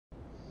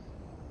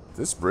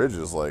This bridge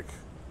is, like,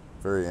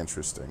 very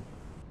interesting.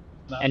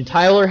 And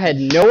Tyler had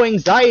no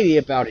anxiety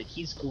about it.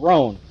 He's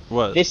grown.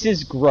 What? This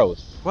is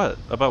growth. What?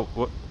 About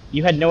what?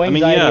 You had no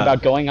anxiety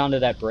about going onto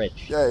that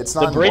bridge. Yeah, it's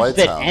not the bridge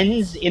that Blighttown.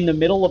 ends in the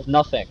middle of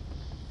nothing.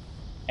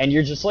 And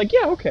you're just like,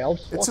 yeah, okay, I'll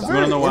just walk It's a on.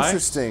 very know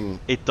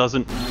interesting... It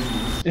doesn't...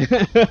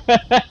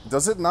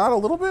 Does it not a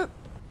little bit?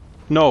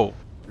 No.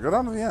 Go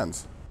down to the end.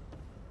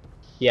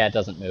 Yeah, it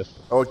doesn't move.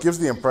 Oh, it gives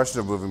the impression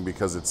of moving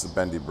because it's a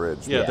bendy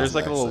bridge. Yeah, there's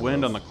like a little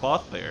wind on the... the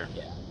cloth there.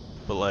 Yeah.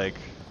 But like,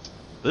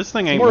 this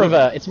thing ain't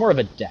It's more of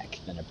a deck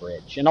than a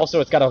bridge. And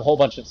also it's got a whole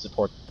bunch of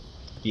support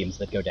beams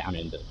that go down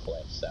into the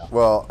cliff, so...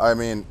 Well, I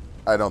mean,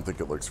 I don't think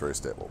it looks very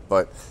stable.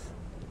 But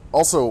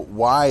also,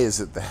 why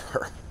is it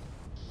there?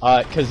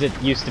 Because it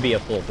used to be a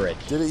full bridge.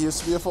 Did it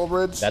used to be a full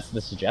bridge? That's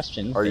the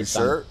suggestion. Are you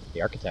sure?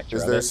 The architecture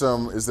Is of there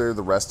it. Is there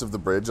the rest of the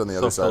bridge on the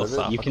other side of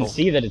it? You can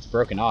see that it's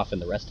broken off,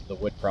 and the rest of the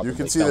wood probably. You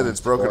can see that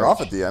it's broken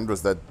off at the end.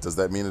 Does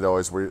that mean that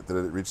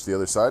it reached the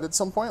other side at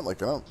some point?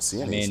 Like I don't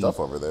see any stuff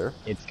over there.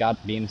 It's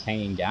got beams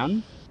hanging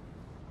down.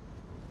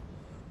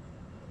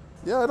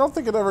 Yeah, I don't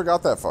think it ever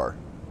got that far.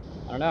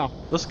 I don't know.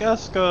 Let's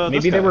ask.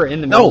 Maybe they were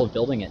in the middle of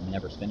building it and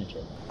never finished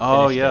it.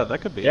 Oh yeah,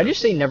 that could be. Did I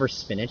just say never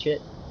spinach it?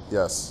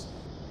 Yes.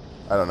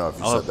 I don't know if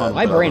you said that.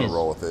 My brain is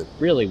roll with it.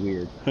 really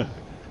weird.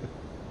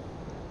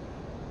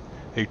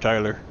 Hey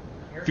Tyler,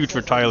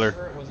 future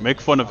Tyler, make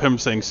fun of him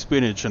saying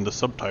spinach in the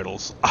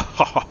subtitles.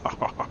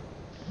 I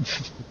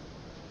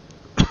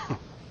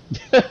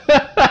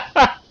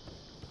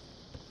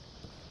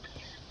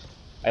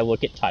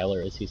look at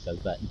Tyler as he says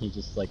that, and he's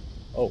just like,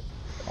 "Oh,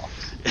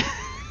 coughs."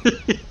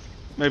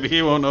 Maybe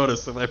he won't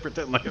notice if I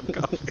pretend like I'm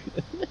coughing.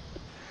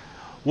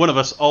 One of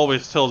us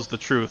always tells the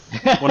truth.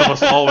 One of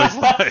us always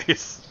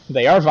lies.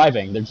 They are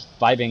vibing. They're just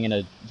vibing in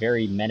a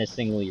very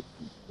menacingly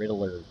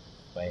Riddler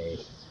way.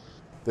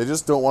 They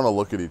just don't want to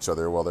look at each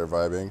other while they're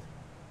vibing.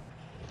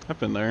 I've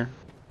been there.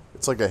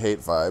 It's like a hate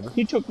vibe.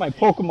 He took my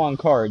Pokemon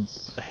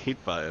cards. A hate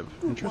vibe.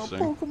 Interesting.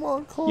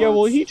 Pokemon cards. Yeah,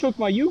 well, he took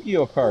my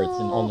Yu-Gi-Oh cards,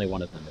 and only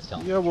one of them is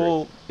telling Yeah, the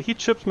well, he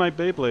chipped my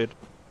Beyblade.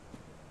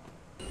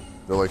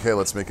 They're like, hey,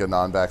 let's make a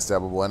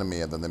non-backstabbable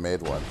enemy, and then they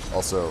made one.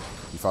 Also,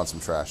 you found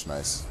some trash.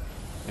 Nice.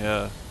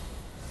 Yeah.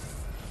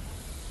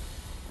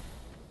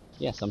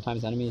 Yeah,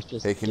 sometimes enemies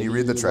just... Hey, can you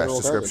read the trash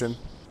literal description?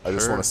 garbage. I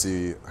just Sure. want to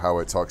see how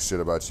it talks shit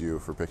about you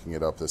for picking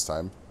it up this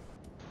time.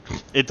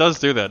 It does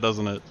do that,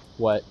 doesn't it?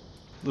 What?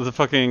 The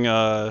fucking,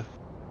 the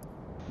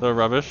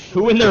rubbish.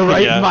 Who in their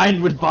right Yeah.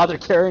 mind would bother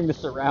carrying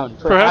this around?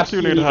 Perhaps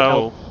you need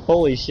help.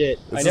 Holy shit.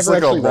 It's I just never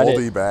like a actually read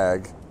moldy it.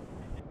 bag.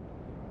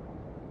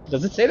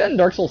 Does it say that in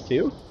Dark Souls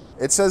 2?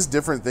 It says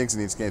different things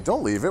in each game.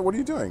 Don't leave it. What are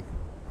you doing?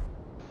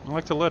 I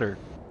like to litter.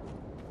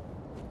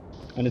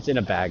 And it's in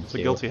a bag, It's too.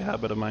 a guilty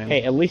habit of mine.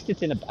 Hey, at least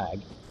it's in a bag.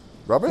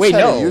 Rubbish Wait,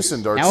 had no. a use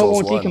in Dark now Souls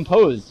it won't 1.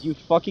 decompose, you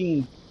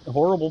fucking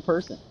horrible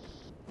person.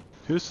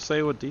 Who's to say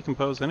it would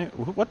decompose any?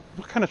 What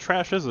kind of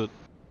trash is it?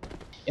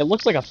 It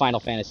looks like a Final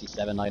Fantasy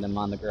VII item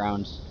on the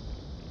ground.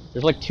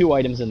 There's like 2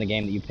 items in the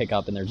game that you pick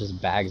up, and they're just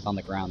bags on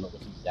the ground that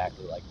look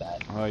exactly like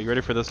that. You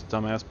ready for this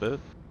dumbass bit?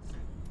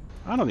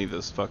 I don't need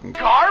this fucking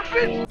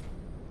Garbage!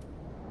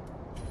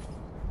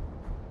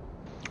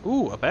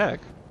 Ooh, a bag.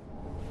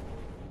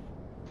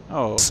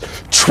 Oh.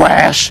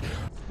 Trash!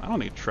 I don't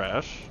need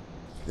trash.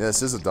 Yeah,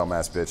 this is a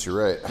dumbass bitch. You're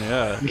right.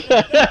 Yeah.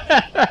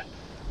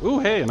 Ooh,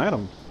 hey, an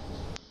item.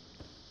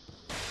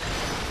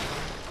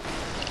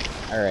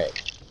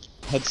 Alright.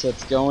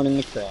 Headset's going in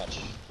the crotch.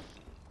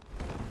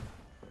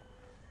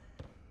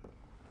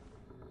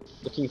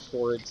 Looking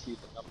forward to the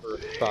number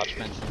of crotch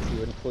mentions you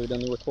would include in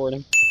the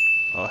recording.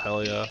 Oh,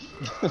 hell yeah.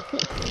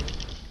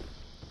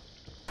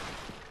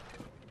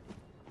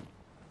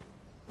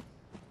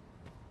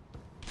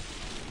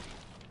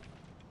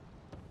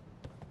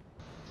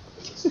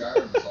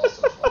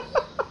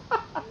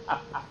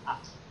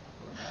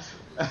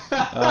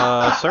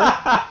 Sir?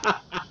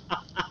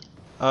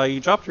 You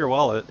dropped your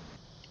wallet.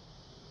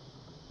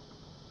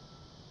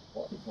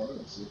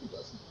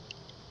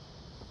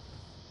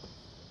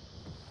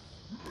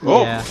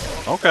 Oh, Yeah.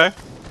 okay.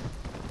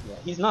 Yeah,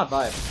 he's not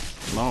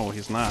vibing. No,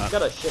 he's not. He's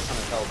got a shit ton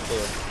of health,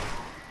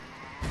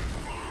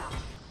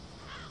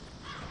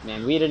 too.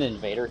 Man, we had an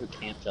invader who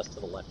camped just to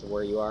the left of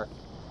where you are,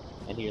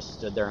 and he just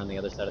stood there on the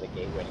other side of the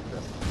gate waiting for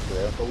us to come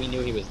through, but we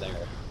knew he was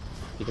there,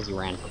 because he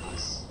ran from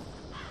us.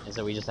 And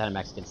so we just had a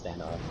Mexican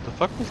standoff. The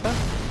fuck was that?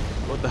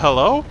 What the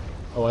hello?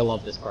 Oh, I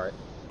love this part.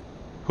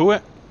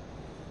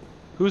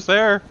 Who's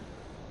there?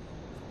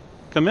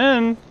 Come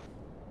in.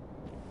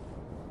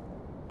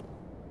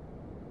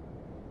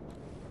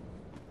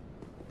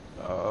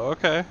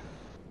 Okay.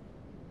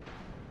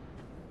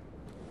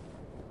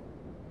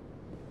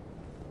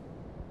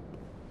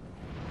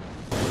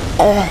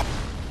 Oh!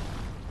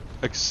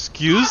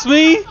 Excuse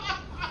me?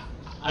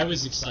 I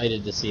was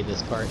excited to see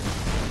this part.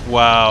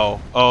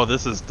 Wow. Oh,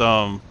 this is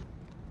dumb.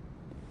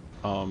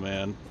 Oh,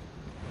 man.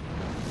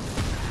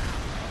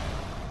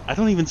 I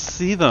don't even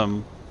see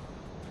them.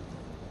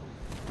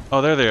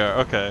 Oh, there they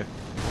are. Okay.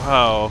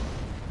 Wow.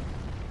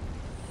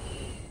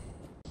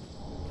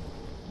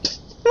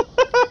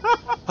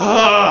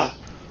 Ah!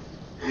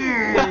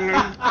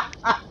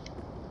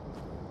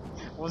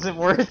 Was it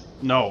worth?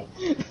 No,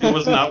 it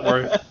was not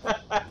worth.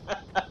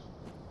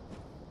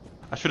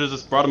 I should have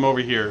just brought him over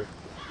here.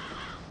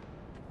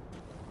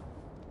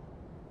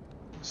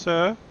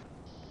 Sir?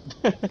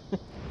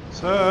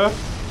 Sir?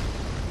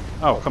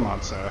 Oh, come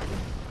on, sir.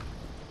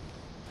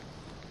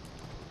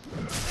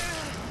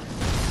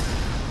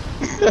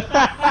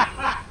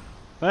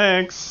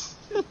 Thanks.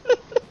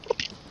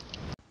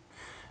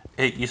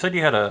 Hey, you said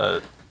you had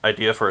a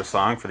idea for a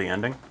song for the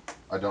ending?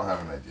 I don't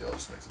have an idea. I'll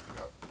just make something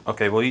up.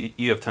 Okay, well,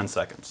 you have 10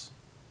 seconds.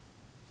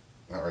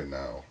 Not right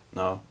now.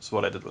 No, it's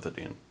what I did with it,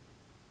 Dean.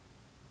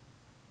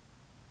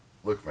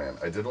 Look, man,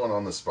 I did one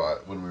on the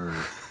spot when we were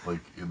like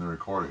in the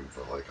recording,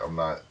 but like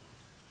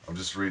I'm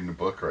just reading a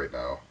book right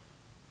now.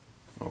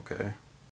 Okay.